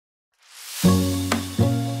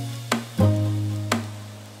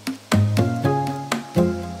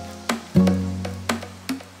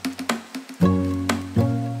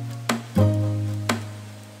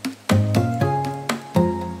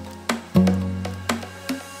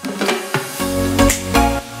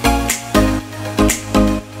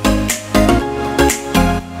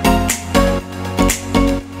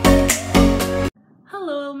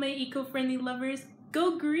eco-friendly lovers,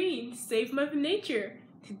 go green, save Mother Nature.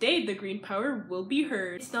 Today, the green power will be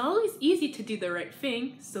heard. It's not always easy to do the right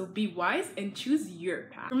thing, so be wise and choose your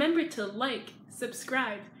path. Remember to like,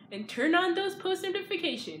 subscribe, and turn on those post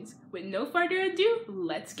notifications. With no further ado,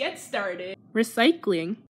 let's get started.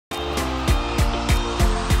 Recycling.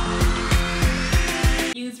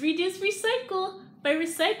 Use, reduce, recycle. By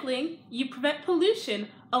recycling, you prevent pollution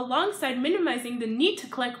alongside minimizing the need to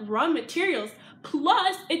collect raw materials.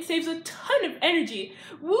 Plus, it saves a ton of energy.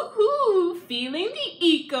 Woohoo! Feeling the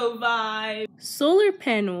eco vibe. Solar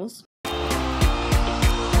panels.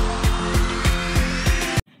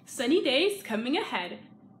 Sunny days coming ahead.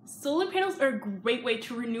 Solar panels are a great way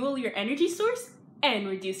to renew your energy source and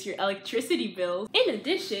reduce your electricity bills. In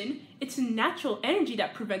addition, it's natural energy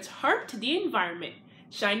that prevents harm to the environment,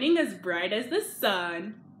 shining as bright as the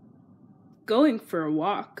sun. Going for a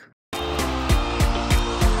walk.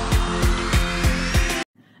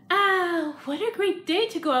 What a great day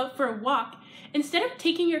to go out for a walk. Instead of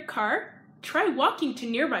taking your car, try walking to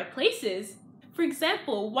nearby places. For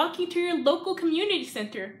example, walking to your local community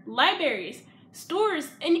center, libraries, stores,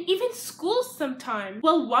 and even schools sometimes.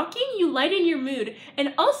 While walking, you lighten your mood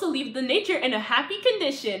and also leave the nature in a happy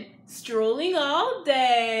condition. Strolling all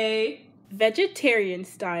day. Vegetarian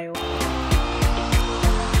style.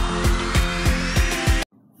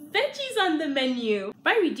 Veggies on the menu.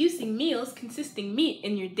 By reducing meals consisting meat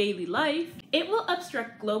in your daily life, it will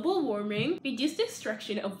obstruct global warming, reduce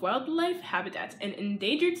destruction of wildlife habitats and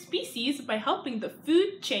endangered species by helping the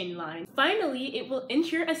food chain line. Finally, it will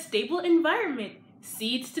ensure a stable environment.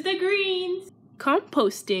 Seeds to the greens.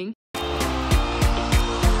 Composting.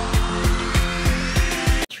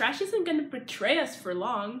 Trash isn't going to betray us for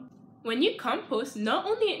long. When you compost, not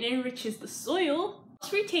only it enriches the soil,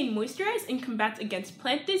 retain moisturize and combats against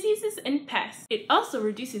plant diseases and pests. It also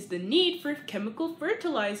reduces the need for chemical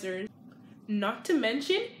fertilizers. Not to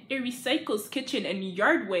mention, it recycles kitchen and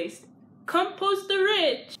yard waste. Compost the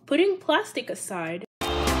rich! Putting plastic aside.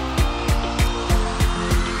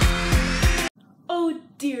 Oh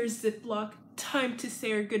dear Ziploc, time to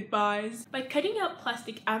say our goodbyes. By cutting out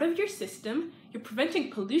plastic out of your system, you're preventing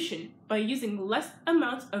pollution by using less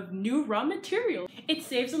amounts of new raw material. It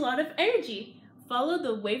saves a lot of energy. Follow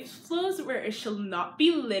the waste flows where it shall not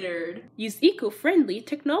be littered. Use eco-friendly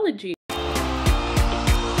technology.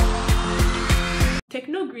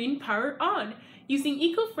 Techno Green Power On. Using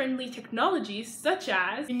eco-friendly technologies such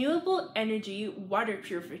as renewable energy, water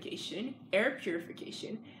purification, air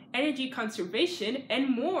purification, energy conservation, and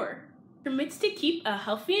more. Permits to keep a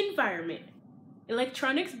healthy environment.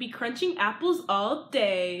 Electronics be crunching apples all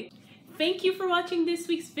day. Thank you for watching this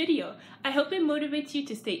week's video. I hope it motivates you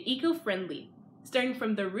to stay eco-friendly. Starting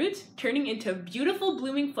from the roots, turning into a beautiful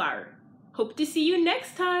blooming flower. Hope to see you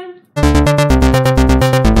next time!